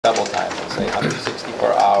double time, let's say 160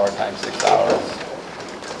 per hour times 6 hours,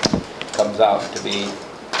 comes out to be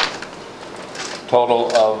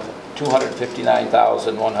total of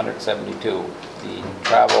 $259,172. The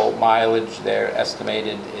travel mileage there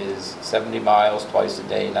estimated is 70 miles twice a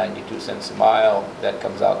day, 92 cents a mile. That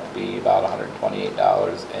comes out to be about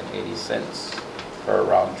 $128.80 per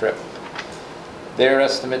round trip. Their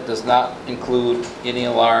estimate does not include any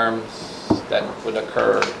alarms that would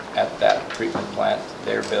occur at that treatment plant.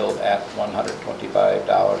 They're billed at $125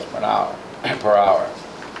 per hour.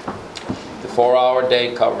 The 4-hour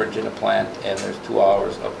day coverage in a plant, and there's 2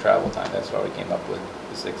 hours of travel time. That's why we came up with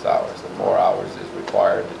the 6 hours. The 4 hours is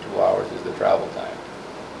required, the 2 hours is the travel time.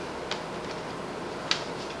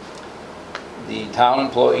 The town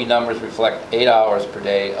employee numbers reflect 8 hours per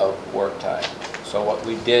day of work time. So what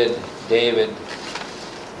we did, David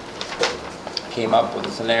came up with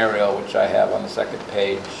a scenario, which I have on the second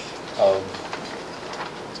page of,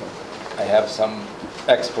 I have some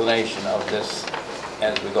explanation of this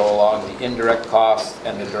as we go along, the indirect costs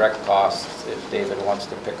and the direct costs. If David wants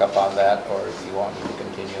to pick up on that, or if you want me to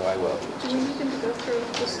continue, I will. Do we need him to go through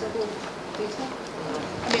this level of detail?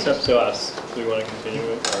 I mean, it's up to us. Do we want to continue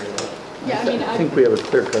it, or do you want to? Yeah, I mean, I think we have a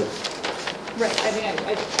clear cut. Right, I mean,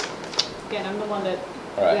 again, I'm the one that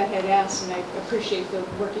had asked, and I appreciate the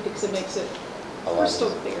work you do, because it makes it crystal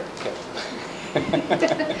clear.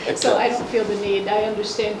 So I don't feel the need. I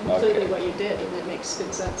understand completely what you did, and it makes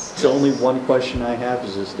good sense. The only one question I have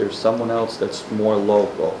is there someone else that's more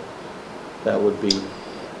local that would be?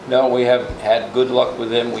 No, we have had good luck with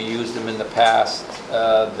them. We used them in the past.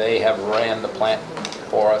 They have ran the plant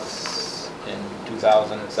for us in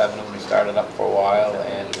 2007 when we started up for a while,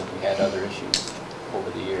 and we had other issues over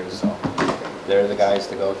the years. So they're the guys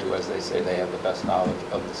to go to. As they say, they have the best knowledge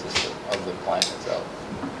of the system, of the plant itself.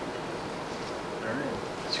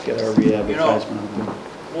 Let's get our re-advertisement.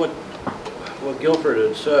 What Guilford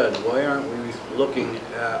had said, why aren't we looking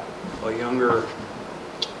at a younger,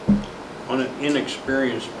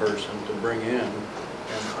 inexperienced person to bring in?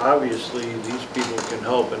 And obviously these people can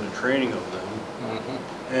help in the training of them.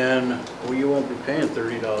 And you won't be paying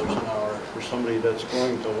 $30 an hour for somebody that's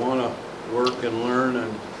going to want to work and learn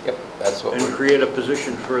and that's what create a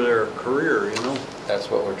position for their career, you know? That's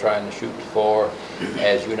what we're trying to shoot for.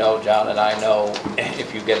 As you know, John and I know,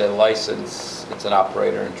 if you get a license, it's an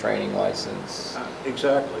operator and training license.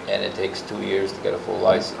 Exactly. And it takes 2 years to get a full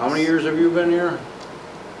license. How many years have you been here?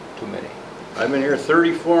 Too many. I've been here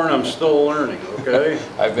 34 and I'm still learning, okay?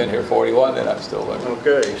 I've been here 41 and I'm still learning.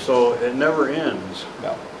 Okay, so it never ends.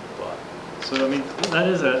 No. So I mean that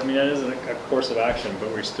is a course of action, but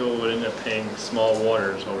we still would end up paying small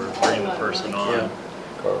waters over bringing the person on. Yeah.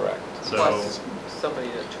 Correct. So plus somebody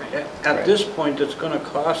to train. At this point, it's going to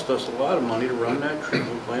cost us a lot of money to run that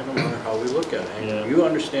treatment plant, no matter how we look at it. And you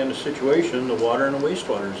understand the situation the water and the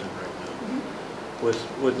wastewater is in right now.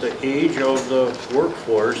 With the age of the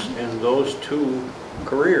workforce in those two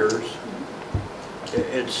careers,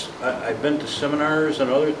 I've been to seminars and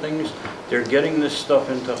other things. They're getting this stuff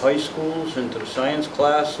into high schools, into the science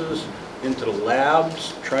classes, into the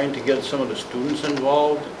labs, trying to get some of the students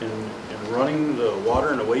involved in running the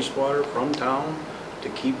water and the wastewater from town to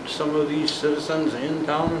keep some of these citizens in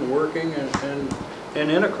town and working and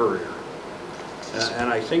in a career. And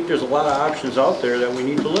I think there's a lot of options out there that we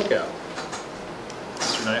need to look at.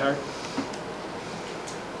 Mr. Neihart?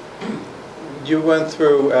 You went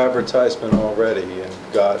through advertisement already and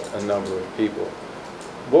got a number of people.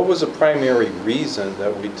 What was the primary reason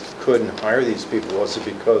that we couldn't hire these people? Was it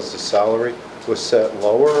because the salary was set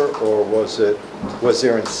lower, or was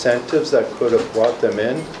there incentives that could have brought them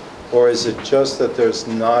in? Or is it just that there's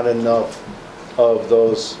not enough of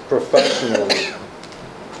those professionals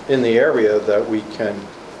in the area that we can?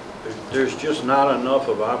 There's just not enough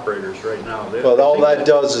of operators right now. Well, all that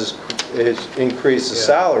does is increase the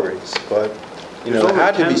salaries, but you know, there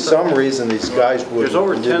had to be some reason these guys didn't want to come. There's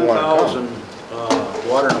over 10,000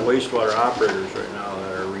 water and wastewater operators right now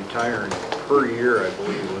that are retiring per year, I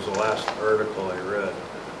believe was the last article I read.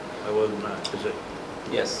 I wasn't that. Is it?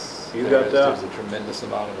 Yes. You got that? There's a tremendous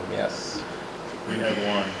amount of them, yes. We have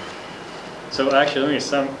one. So actually, let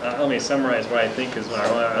me summarize what I think is one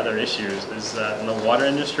of our other issues is that in the water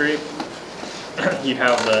industry, you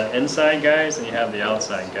have the inside guys and you have the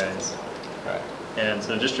outside guys. Right. And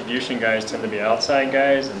so distribution guys tend to be outside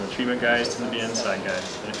guys and the treatment guys tend to be inside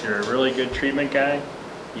guys. And if you're a really good treatment guy,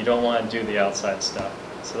 you don't want to do the outside stuff.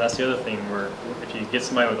 So that's the other thing where if you get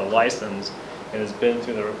somebody with a license and has been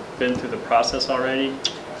through the process already,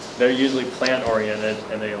 they're usually plant oriented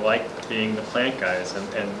and they like being the plant guys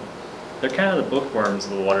and they're kind of the bookworms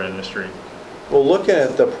of the water industry. Well, looking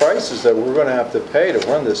at the prices that we're going to have to pay to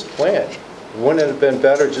run this plant, wouldn't it have been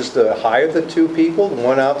better just to hire the 2 people,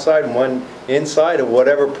 one outside and one inside, at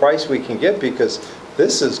whatever price we can get? Because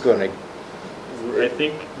this is going to... I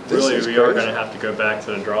think really we are going to have to go back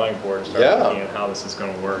to the drawing board and start looking at how this is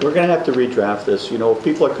going to work. We're going to have to redraft this. You know, if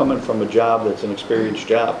people are coming from a job that's an experienced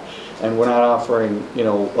job, and we're not offering, you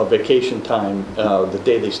know, a vacation time the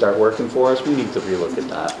day they start working for us, we need to relook at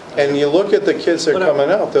that. And you look at the kids that are coming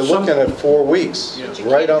out, they're looking at 4 weeks,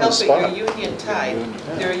 right on the spot. But you can't help it, you're union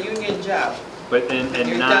tied. They're a union job. But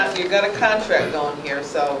You've got a contract going here,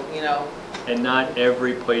 so, you know. And not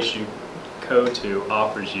every place you go to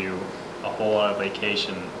offers you a whole lot of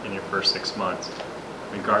vacation in your first 6 months,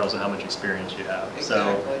 regardless of how much experience you have.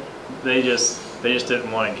 Exactly. So they just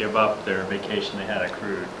didn't want to give up their vacation they had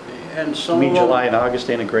accrued. And I some mean, of them, July and August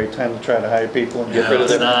ain't a great time to try to hire people and get rid of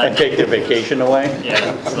it's them not. and take their vacation away.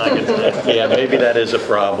 Yeah, it's not good to do. Yeah, maybe that is a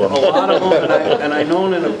problem. a lot of them, and I know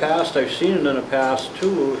in the past, I've seen it in the past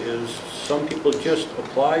too, is some people just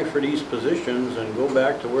apply for these positions and go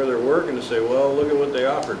back to where they're working and say, well, look at what they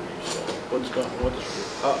offered me. So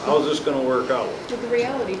how's this going to work out? But the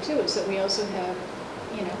reality too is that we also have,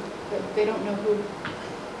 you know, that they don't know who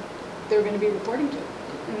they're going to be reporting to.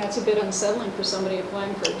 And that's a bit unsettling for somebody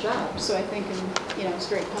applying for a job. So I think, you know, it's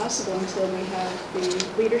very possible until we have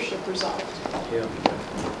the leadership resolved. Yeah.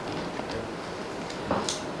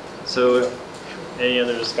 So any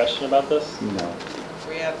other discussion about this? No.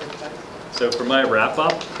 Re-advertise. So for my wrap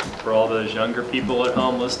up, for all those younger people at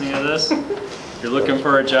home listening to this, if you're looking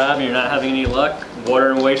for a job and you're not having any luck,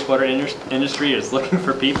 water and wastewater industry is looking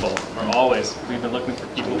for people. We've been looking for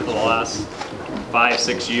people for the last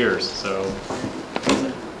 5-6 years, so.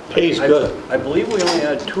 Pays good. I believe we only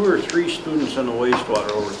had 2 or 3 students in the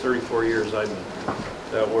wastewater over 34 years I've been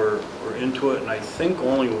that were into it, and I think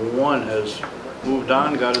only one has moved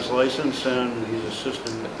on, got his license, and he's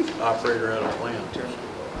assistant operator at a plant.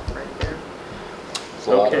 Right there. It's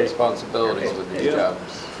a lot of responsibilities with these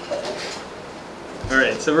jobs. All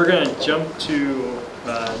right, so we're going to jump to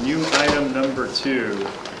new item number 2,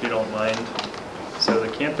 if you don't mind. So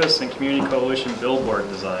the Campus and Community Coalition billboard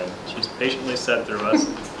design. She's patiently sat through us.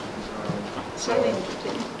 Highly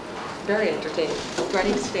entertaining. Very entertaining. Do I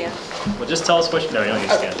need to stand? Well, just tell us what you know. You don't need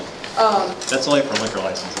to stand. That's only for liquor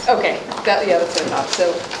licenses. Okay, that's what I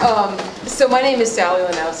thought. So my name is Sally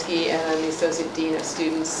Lanowski, and I'm the Associate Dean of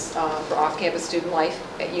Students for Off-Campus Student Life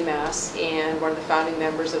at UMass, and one of the founding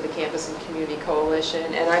members of the Campus and Community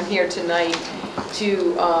Coalition. And I'm here tonight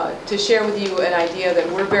to share with you an idea that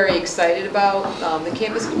we're very excited about. The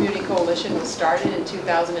Campus Community Coalition was started in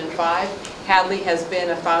 2005. Hadley has been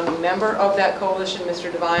a founding member of that coalition.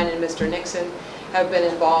 Mr. Devine and Mr. Nixon have been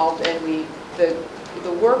involved, and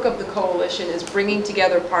the work of the coalition is bringing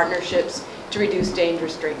together partnerships to reduce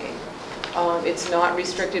dangerous drinking. It's not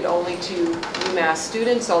restricted only to UMass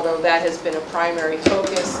students, although that has been a primary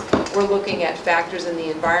focus. We're looking at factors in the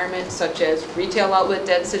environment such as retail outlet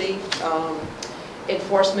density,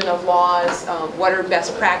 enforcement of laws, what are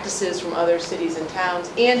best practices from other cities and towns,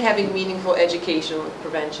 and having meaningful educational and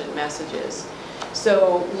prevention messages.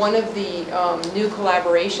 So one of the new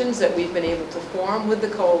collaborations that we've been able to form with the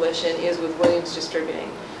coalition is with Williams Distributing.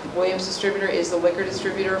 Williams Distributor is the liquor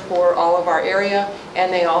distributor for all of our area,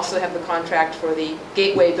 and they also have the contract for the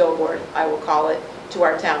gateway billboard, I will call it, to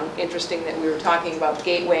our town. Interesting that we were talking about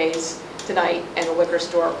gateways tonight and a liquor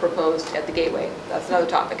store proposed at the gateway. That's another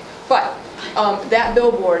topic. But that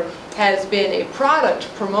billboard has been a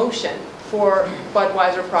product promotion for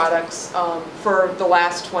Budweiser products for the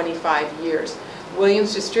last 25 years.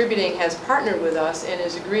 Williams Distributing has partnered with us and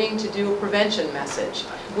is agreeing to do a prevention message,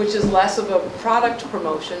 which is less of a product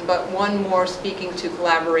promotion, but one more speaking to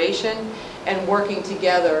collaboration and working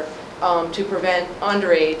together to prevent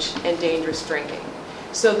underage and dangerous drinking.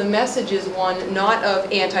 So the message is one not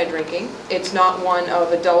of anti-drinking, it's not one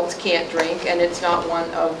of adults can't drink, and it's not one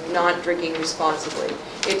of not drinking responsibly.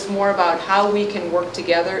 It's more about how we can work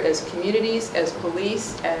together as communities, as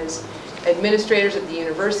police, as administrators at the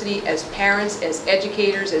university, as parents, as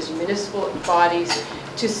educators, as municipal bodies,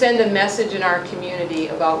 to send a message in our community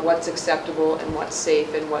about what's acceptable and what's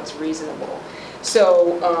safe and what's reasonable.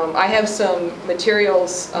 So I have some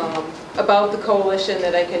materials about the coalition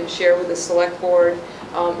that I can share with the select board,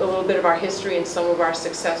 a little bit of our history and some of our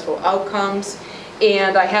successful outcomes,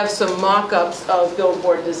 and I have some mock-ups of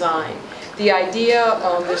billboard design. The idea,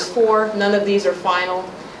 there's 4, none of these are final.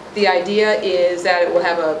 The idea is that it will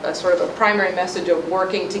have a sort of a primary message of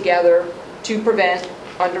working together to prevent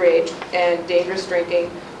underage and dangerous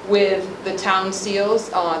drinking, with the town seals.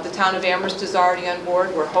 The town of Amherst is already on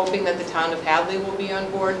board. We're hoping that the town of Hadley will be on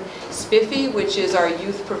board. Spiffy, which is our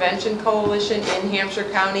youth prevention coalition in Hampshire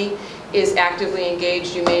County, is actively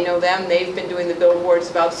engaged. You may know them. They've been doing the billboards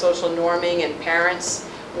about social norming and parents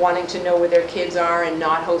wanting to know where their kids are and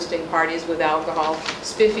not hosting parties with alcohol.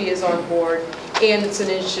 Spiffy is on board, and it's an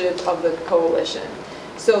initiative of the coalition.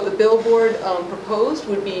 So the billboard proposed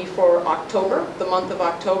would be for October, the month of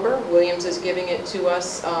October. Williams is giving it to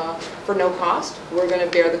us for no cost. We're going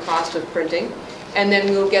to bear the cost of printing. And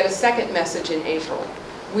then we'll get a second message in April.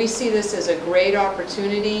 We see this as a great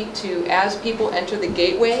opportunity to, as people enter the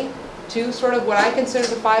gateway to sort of what I consider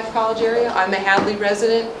the Five College area. I'm a Hadley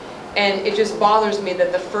resident, and it just bothers me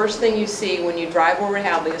that the first thing you see when you drive over to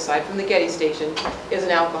Hadley, aside from the Getty station, is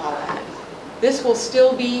an alcohol ad. This will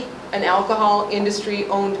still be an alcohol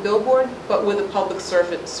industry-owned billboard, but with a public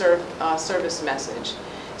service message.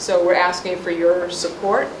 So we're asking for your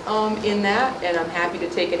support in that, and I'm happy to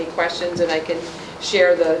take any questions, and I can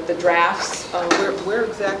share the drafts. Where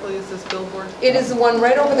exactly is this billboard? It is the one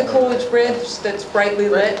right over the Coolidge Bridge that's brightly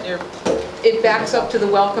lit. Right near. It backs up to the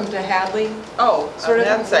Welcome to Hadley. Oh, Sort on of-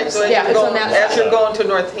 that side. So yeah, it's on that as side. you're going to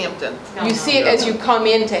Northampton. You see it as you come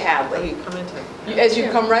into Oh, Hadley. you come into. As you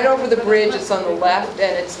come right over the bridge, it's on the left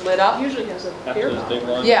and it's lit up. Usually has a After beer those big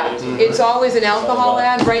bottle. ones. Yeah, it's always an alcohol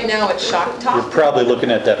ad. Right now it's Shock You're Top. probably looking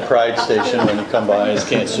at that Pride station when you come by, I just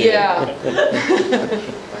can't see it. Yeah.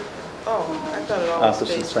 Oh, I thought it always Opposite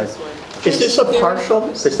faced side. this way. Is this a partial?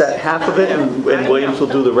 Is that half of it and Williams will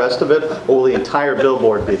do the rest of it? Or will the entire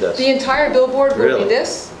billboard be this? The entire billboard will Really? be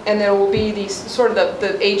this, and there will be these sort of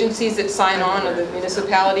the agencies that sign on, or the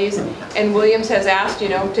municipalities. And Williams has asked, you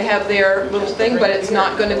know, to have their little thing, but it's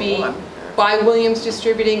not going to be by Williams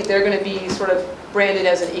Distributing. They're going to be sort of branded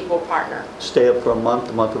as an equal partner. Stay up for a month,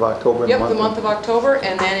 the month of October? and Yep, the month of October,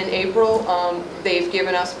 and then in April, they've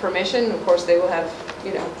given us permission. Of course, they will have,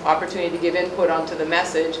 you know, opportunity to give input onto the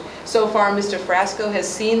message. So far, Mr. Frasco has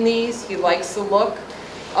seen these. He likes the look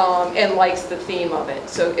and likes the theme of it.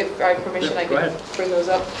 So if I have permission, I Go can ahead. bring those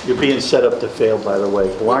up. You're being set up to fail, by the way.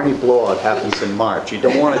 Blarney Blowout happens in March. You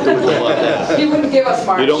don't want to do it like that. He wouldn't give us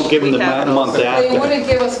March. You don't give them the month They after. wouldn't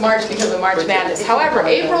give us March because of March Madness. However,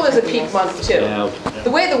 April is a peak month too. Yeah,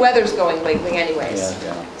 The way the weather's going lately anyways.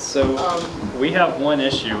 yeah. So we have one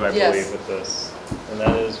issue, I Yes. believe, with this, and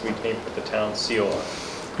that is we can't put the town seal on.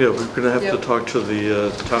 Yeah, we're going to have Yep. to talk to the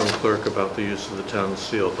town clerk about the use of the town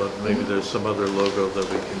seal, but maybe there's some other logo that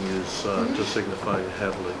we can use to signify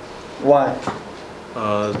Hadley. Why?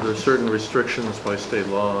 There are certain restrictions by state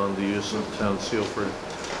law on the use of the town seal for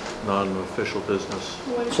non-official business.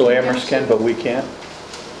 What if So you Amherst can, but we can't?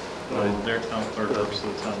 Their town clerk works for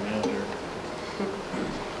the town manager.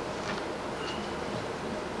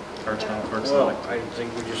 Our town clerk's Well, elected. I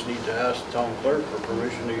think we just need to ask the town clerk for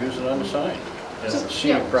permission to use it on the sign. I Yes. don't see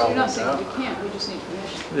Yeah, a so you're problem not with saying that. we can't, we just need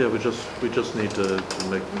permission. Yeah, we just need to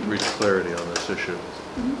reach clarity on this issue.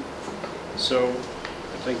 So,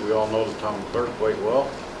 I think we all know the town clerk quite well.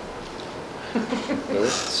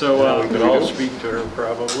 so We could all speak to her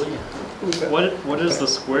probably. what is the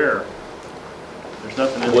square? There's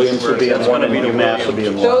nothing in the Williams will square. be That's in one gonna and be the UMass will be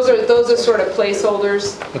in Williams. one. Those are sort of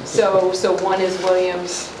placeholders. So one is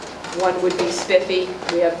Williams, one would be Spiffy.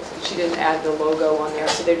 She didn't add the logo on there,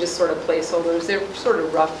 so they're just sort of placeholders. They're sort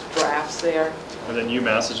of rough drafts there. And then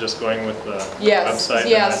UMass is just going with the Yes, website?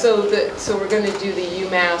 yeah, and so we're going to do the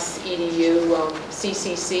UMass EDU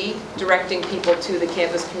CCC, directing people to the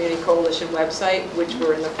Campus Community Coalition website, which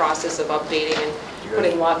we're in the process of updating and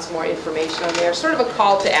putting lots more information on there. Sort of a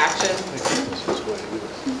call to action.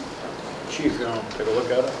 Chief, you want to take a look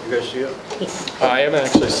at it? You guys see it? I haven't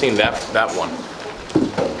actually seen that one.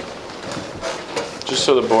 Just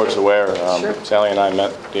so the board's aware, Sure. Sally and I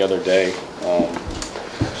met the other day.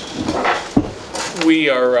 We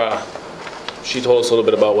are, she told us a little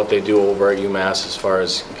bit about what they do over at UMass as far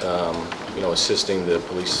as, you know, assisting the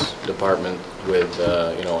police department with,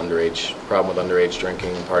 you know, problem with underage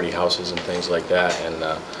drinking, party houses and things like that.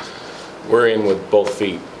 And we're in with both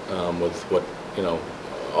feet with what, you know,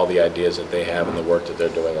 all the ideas that they have and the work that they're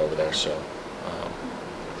doing over there. So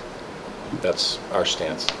that's our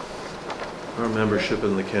stance. Our membership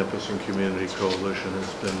in the Campus and Community Coalition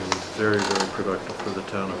has been very, very productive for the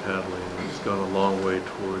town of Hadley, and it's gone a long way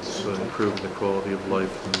towards improving the quality of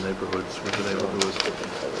life in the neighborhoods. We've been able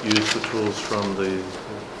to use the tools from the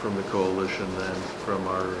coalition and from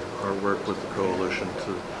our work with the coalition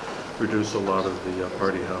to reduce a lot of the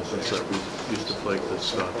party houses that we used to plague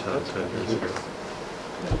this town 10 years ago.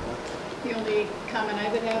 The only comment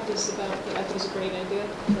I would have is about, I think it's a great idea,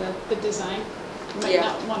 the design. You might Yeah.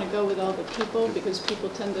 not want to go with all the people, because people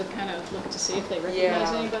tend to kind of look to see if they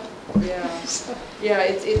recognize Yeah. anybody. Yeah. So, Yeah,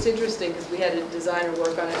 it's interesting because we had a designer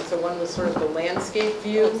work on it. So one was sort of the landscape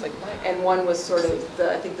view, Looks like mine. and one was sort of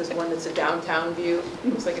the, I think there's one that's a downtown view.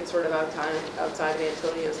 Looks like it's sort of outside of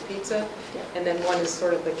Antonio's Pizza. Yeah. And then one is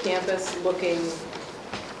sort of the campus looking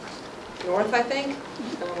north, I think.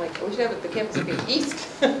 And I'm like, we should have the campus looking east,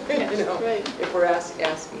 you know, right. if we're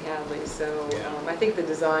asking Hadley. So I think the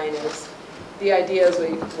design is, the idea is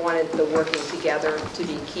we wanted the working together to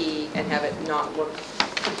be key and have it not look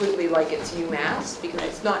completely like it's UMass, because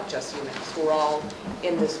it's not just UMass. We're all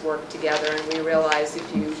in this work together, and we realize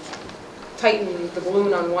if you tighten the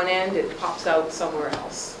balloon on one end, it pops out somewhere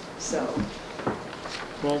else. So,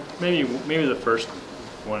 Well, maybe the first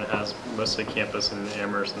one has mostly campus and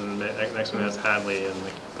Amherst, and the next one has Hadley and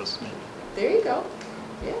the campus maybe. there you go.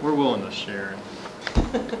 Yeah. We're willing to share,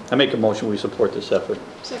 I make a motion, we support this effort.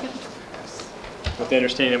 Second? with the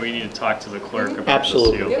understanding that we need to talk to the clerk about the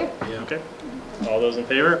Absolutely. seal. Yeah. Okay. All those in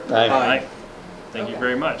favor? Aye. Thank you Okay.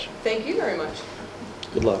 very much. Thank you very much.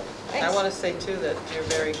 Good luck. I Thanks. want to say too that you're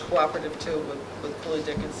very cooperative too with Cooley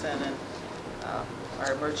Dickinson and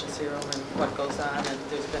our emergency room and what goes on, and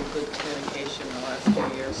there's been good communication in the last few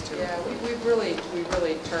years too. Yeah, we've really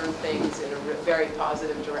turned things in a very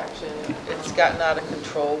positive direction. It's gotten out of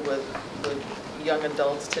control with young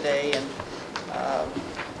adults today, and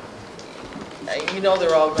you know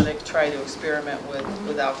they're all going to try to experiment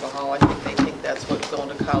with alcohol. I think they think that's what going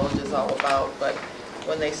to college is all about, but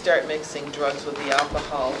when they start mixing drugs with the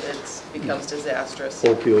alcohol, it becomes disastrous.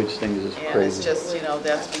 Opioids things is And it's crazy. just, you know,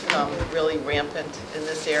 that's become really rampant in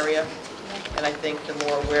this area. And I think the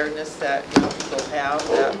more awareness that, you know, people have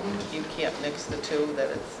that you can't mix the two, that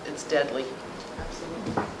it's deadly.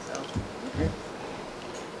 Absolutely. So,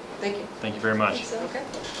 Thank you. Thank you very much. Okay.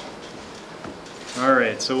 All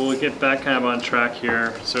right, so we'll get back kind of on track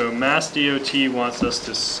here. So Mass DOT wants us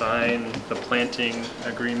to sign the planting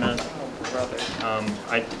agreement. oh, brother.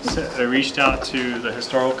 I reached out to the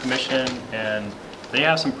Historical Commission, and they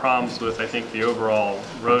have some problems with, I think, the overall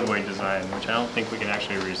roadway design, which I don't think we can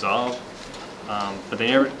actually resolve. But I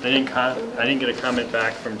didn't get a comment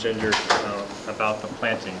back from Ginger about the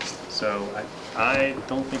plantings. So I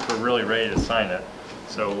don't think we're really ready to sign it.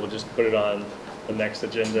 So we'll just put it on the next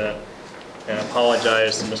agenda and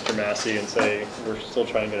apologize to Mr. Massey and say we're still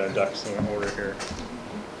trying to get our ducks in order here.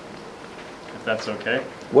 If that's okay.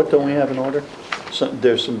 What don't we have in order?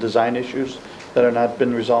 There's some design issues that are not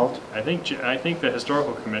been resolved? I think the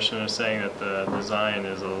Historical Commission is saying that the design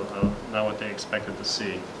is not what they expected to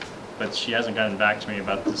see, but she hasn't gotten back to me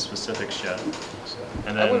about the specifics yet.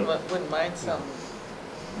 And I then, wouldn't mind some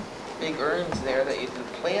big urns there that you could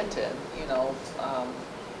plant in, you know,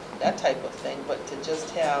 that type of thing, but to just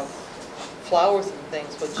have flowers and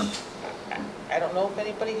things, which I don't know if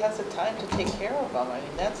anybody has the time to take care of them. I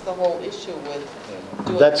mean, that's the whole issue with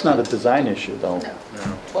doing. That's not a design issue, though. no.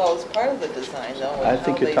 Well, it's part of the design, though. and I how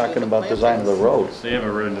think they you're do talking the about design of the plantings. roads. They have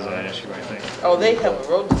a road design issue, I think. Oh, they have a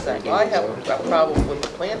road design. Well, I have a problem with the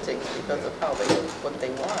plantings because of how what they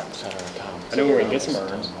want. I know where we can get some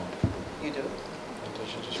urns. You do?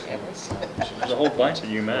 Cameras? There's a whole bunch at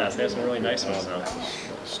UMass. They have some really nice ones now.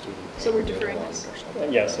 So we're deferring this.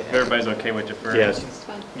 Yes, if everybody's okay with deferring. Yes. It's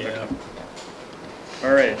fine. Yeah.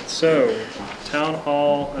 All right, so Town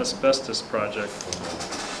Hall asbestos project.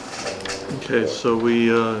 Okay, so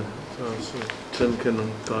Tim can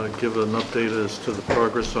give an update as to the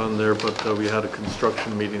progress on there, but we had a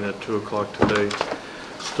construction meeting at 2 o'clock today.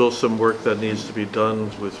 Still some work that needs to be done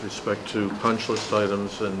with respect to punch list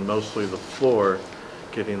items and mostly the floor,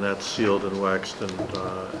 getting that sealed and waxed and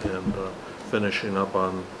finishing up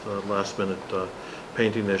on the last minute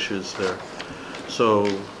painting issues there. So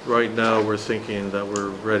right now we're thinking that we're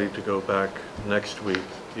ready to go back next week,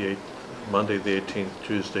 Monday the 18th,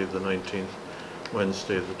 Tuesday the 19th,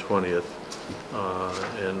 Wednesday the 20th,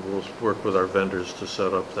 and we'll work with our vendors to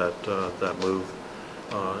set up that move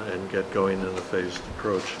and get going in a phased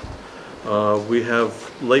approach. We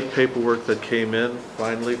have late paperwork that came in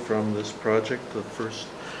finally from this project.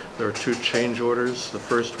 There are 2 change orders. The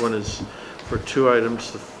first one is for 2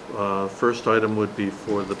 items. The first item would be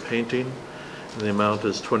for the painting, and the amount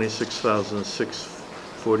is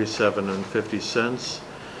 $26,647.50.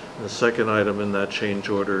 The second item in that change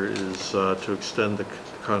order is to extend the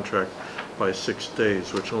contract by 6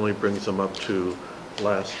 days, which only brings them up to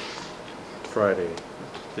last Friday,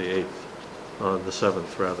 the 8th, the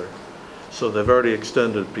 7th rather. So they've already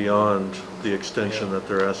extended beyond the extension that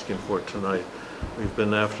they're asking for tonight. We've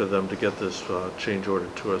been after them to get this change order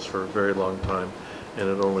to us for a very long time, and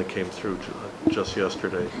it only came through just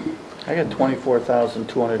yesterday. I got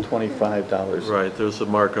 $24,225. Right, there's a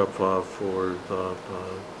markup for the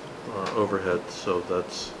overhead, so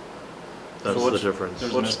that's the difference.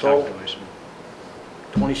 There's a What's total? miscalculation.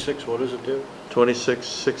 26, what does it do?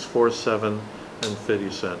 26,647 and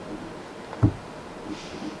 50 cents.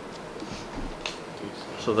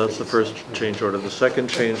 So that's the first change order. The second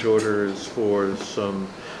change order is for some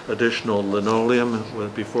additional linoleum.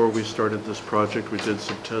 Before we started this project, we did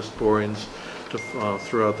some test borings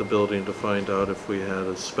throughout the building to find out if we had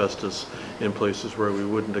asbestos in places where we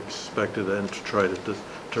wouldn't expect it, and to try to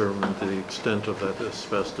determine the extent of that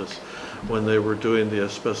asbestos. When they were doing the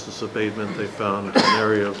asbestos abatement, they found an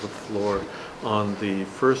area of the floor on the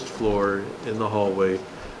first floor in the hallway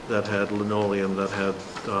that had linoleum that had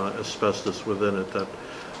asbestos within it that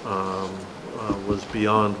was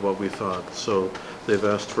beyond what we thought. So they've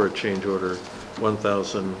asked for a change order,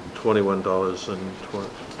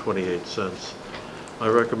 $1,021.28. I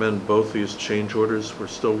recommend both these change orders. We're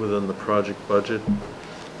still within the project budget.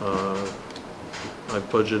 I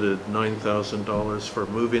budgeted $9,000 for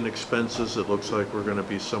moving expenses. It looks like we're going to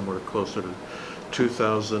be somewhere closer to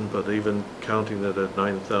 $2,000, but even counting it at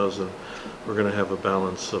 $9,000, we're going to have a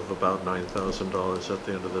balance of about $9,000 at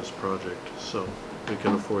the end of this project. So we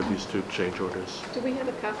can afford these two change orders. Do we have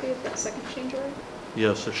a copy of that second change order?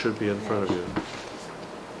 Yes, it should be in front of you.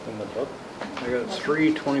 In the book? I got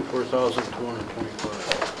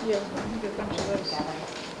 24,225. Yeah, I think a bunch of those.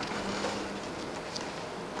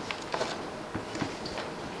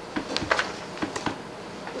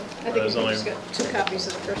 I think There's we only- just got 2 copies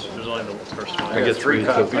of the first There's one. only the first one. I got 3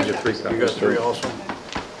 copies. You get 3 copies. You got 3 also?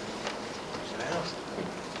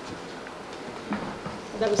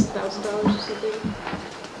 That was $1,000 you said, David?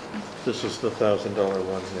 This is the $1,000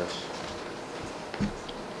 one, yes.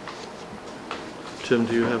 Tim,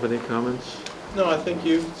 do you have any comments? No, I think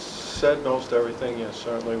you said most everything. Yes,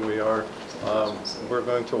 certainly we are. We're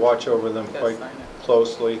going to watch over them quite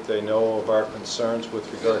closely. They know of our concerns with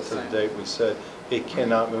regard to the date. We said it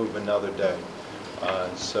cannot move another day.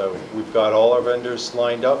 So we've got all our vendors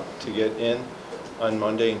lined up to get in on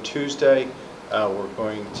Monday and Tuesday. We're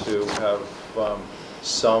going to have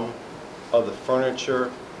some of the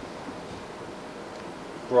furniture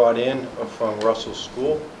brought in from Russell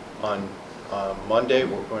School on Monday.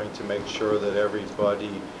 We're going to make sure that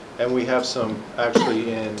everybody, and we have some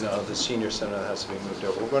actually in the senior center that has to be moved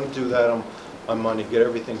over. We're going to do that on Monday, get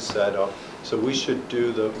everything set up. So we should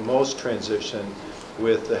do the most transition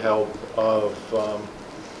with the help of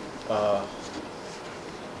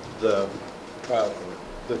the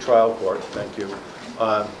trial court, thank you,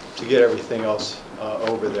 to get everything else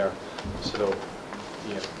over there. So,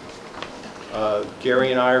 yeah.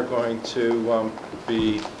 Gary and I are going to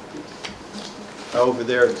be over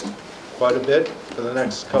there quite a bit for the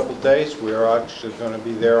next couple of days. We are actually going to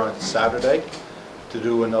be there on Saturday to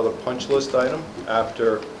do another punch list item.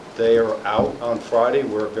 After they are out on Friday,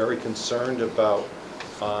 we're very concerned about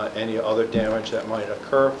any other damage that might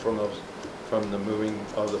occur from the moving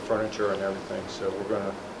of the furniture and everything. So we're going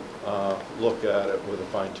to look at it with a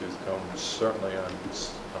fine-tooth comb, certainly on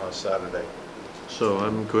Saturday. So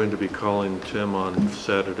I'm going to be calling Tim on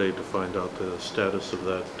Saturday to find out the status of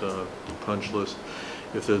that punch list.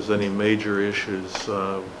 If there's any major issues,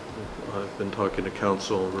 I've been talking to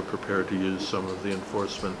council, and we're prepared to use some of the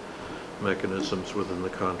enforcement mechanisms within the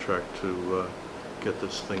contract to get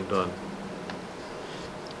this thing done.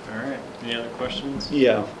 All right, any other questions?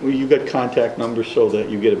 Yeah, well, you got contact numbers so that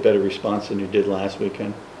you get a better response than you did last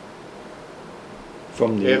weekend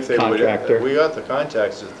from the contractor. We got the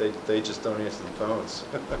contacts, they just don't answer the phones.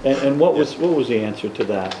 And what was the answer to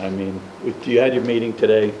that? I mean, you had your meeting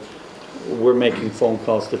today. We're making phone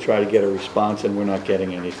calls to try to get a response, and we're not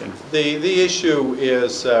getting anything. The issue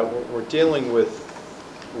is that we're dealing with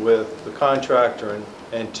the contractor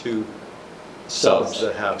and 2 subs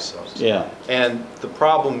that have subs. Yeah. And the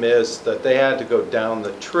problem is that they had to go down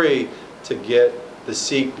the tree to get the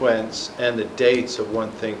sequence and the dates of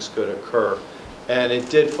when things could occur. And it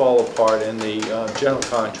did fall apart, and the general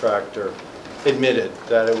contractor admitted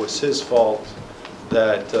that it was his fault,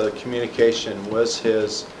 that communication was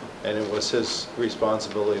his, and it was his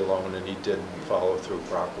responsibility alone, and he didn't follow through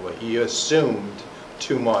properly. He assumed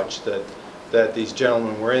too much that these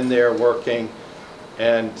gentlemen were in there working,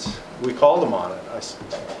 and we called him on it. I said,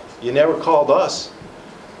 you never called us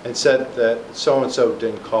and said that so-and-so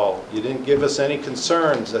didn't call. You didn't give us any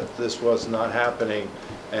concerns that this was not happening.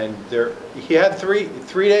 And he had three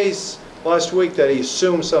days last week that he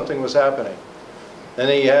assumed something was happening. And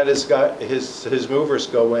then he had his movers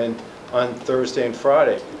go in on Thursday and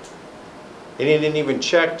Friday. And he didn't even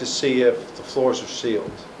check to see if the floors are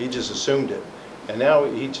sealed. He just assumed it. And now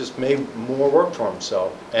he just made more work for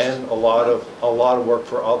himself and a lot of work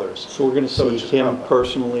for others. So we're going to see him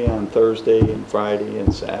personally on Thursday and Friday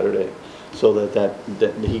and Saturday, so that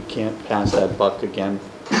he can't pass that buck again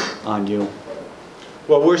on you?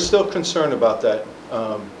 Well, we're still concerned about that,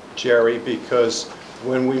 Jerry, because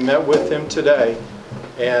when we met with him today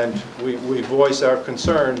and we voiced our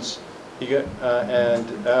concerns,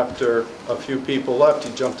 and after a few people left,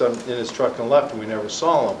 he jumped in his truck and left, and we never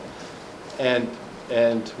saw him. And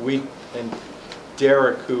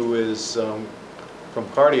Derek, who is from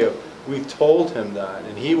cardio, we told him that,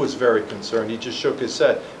 and he was very concerned. He just shook his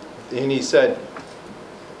head, and he said,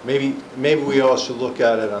 maybe we all should look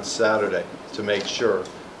at it on Saturday to make sure.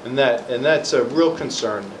 And that's a real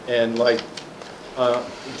concern. And like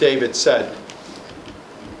David said,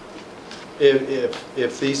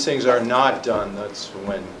 if these things are not done, that's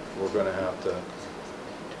when we're going to have to.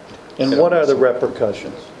 And what are the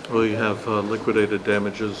repercussions? Well, you have liquidated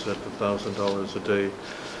damages at $1,000 a day.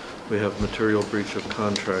 We have material breach of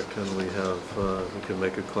contract, and we can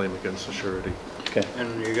make a claim against the surety. Okay.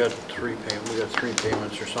 And we got three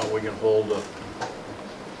payments or something, we can hold the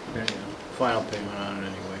final payment on it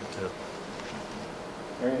anyway.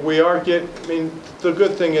 We are I mean, the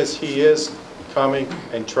good thing is he is coming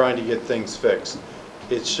and trying to get things fixed.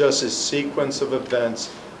 It's just a sequence of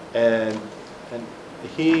events, and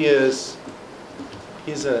he's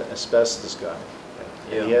an asbestos guy.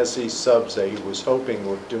 And he has these subs that he was hoping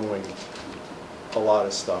were doing a lot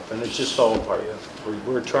of stuff, and it just fell apart.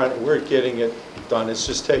 We're getting it done. It's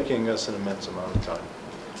just taking us an immense amount of time.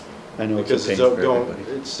 I know Because it's a pain for everybody.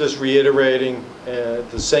 it's just reiterating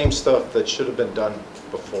the same stuff that should have been done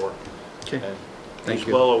before. Okay. And Thank He's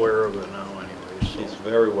you. well aware of it now anyway, so. he's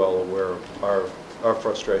very well aware of our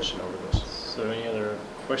frustration over this. So any other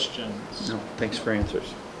questions? No, thanks for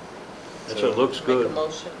answers. It looks Make good. a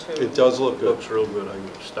motion to. It does look It good. looks real good. I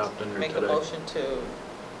stopped in there Make today. a motion to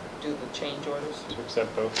do the change orders, To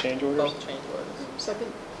accept both change orders? both change orders.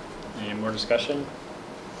 Second? Any more discussion?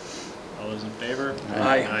 All those in favor?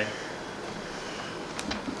 Aye.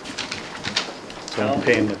 Don't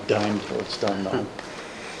pay him a dime till it's done now.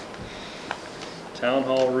 Town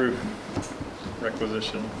hall roof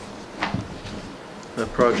requisition.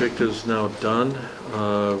 That project is now done.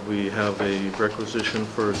 We have a requisition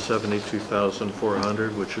for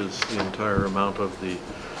 $72,400, which is the entire amount of the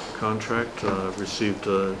contract. Received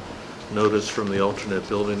a notice from the alternate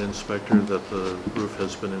building inspector that the roof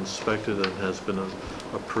has been inspected and has been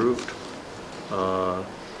approved.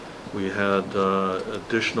 We had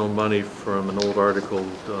additional money from an old article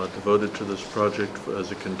devoted to this project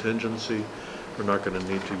as a contingency. We're not going to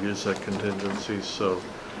need to use that contingency, so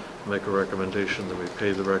make a recommendation that we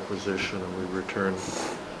pay the requisition and we return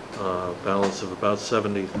a balance of about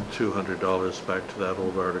 $7,200 back to that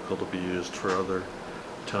old article to be used for other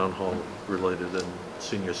town hall related and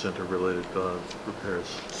senior center related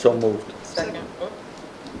repairs. So moved. Second.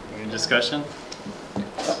 Any discussion?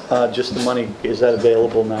 Just the money, is that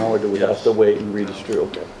available now, or do we have Yes. to wait and redistribute?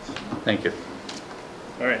 Okay. Thank you.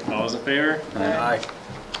 All right, all those in favor? Aye.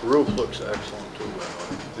 Roof looks excellent too, by the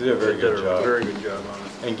way. They did a very good They did job. a very good job on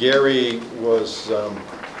it. And Gary was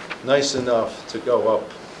nice enough to go up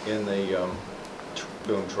in the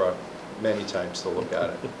boom truck many times to look at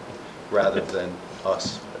it, rather than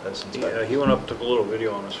us as Yeah, inspectors. he went up, took a little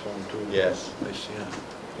video on his phone too. Yes. I see it.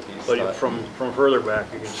 He's But not- from further back,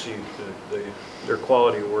 you can see their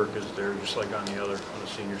quality of work is there, just like on the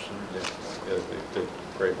senior center. Yeah, they did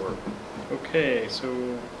great work. Okay, so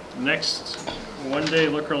next, one-day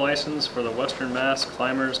liquor license for the Western Mass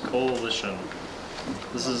Climbers Coalition.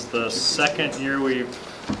 This is the second year we've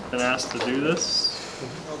been asked to do this.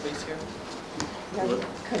 Nobody's here. No, he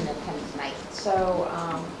couldn't attend tonight. So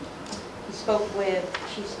he spoke with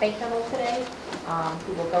Chief Spakeham today,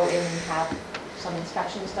 who will go in and have some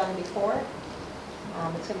inspections done before.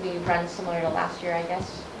 It's going to be run similar to last year, I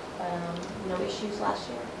guess. No issues last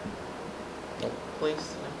year.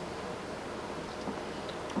 Please.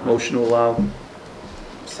 Motion to allow?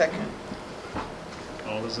 Second.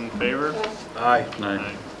 All those in favor? Aye.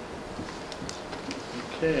 Aye.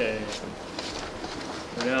 Okay.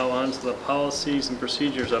 We're now on to the policies and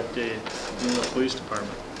procedures update from the police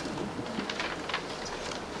department.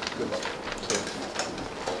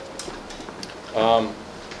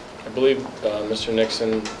 I believe Mr.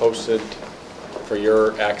 Nixon posted for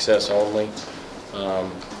your access only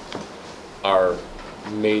our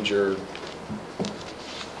major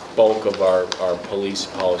bulk of our police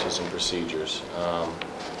policies and procedures.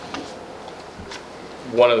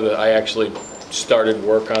 I actually started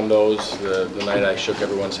work on those the night I shook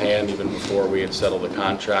everyone's hand, even before we had settled the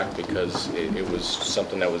contract, because it was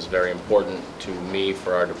something that was very important to me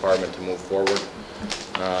for our department to move forward.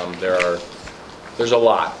 There's a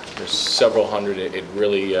lot. There's several hundred. It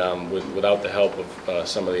really, without the help of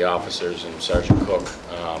some of the officers and Sergeant Cook,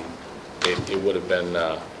 it would have been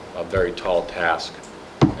a very tall task.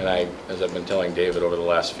 And as I've been telling David over the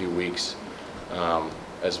last few weeks,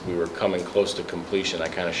 as we were coming close to completion, I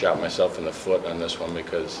kind of shot myself in the foot on this one,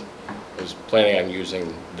 because I was planning on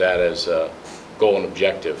using that as a goal and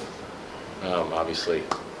objective. Obviously,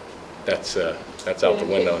 that's out the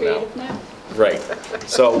window now. Right.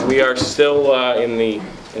 So we are still in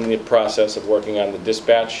the process of working on the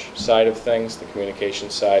dispatch side of things, the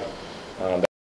communication side.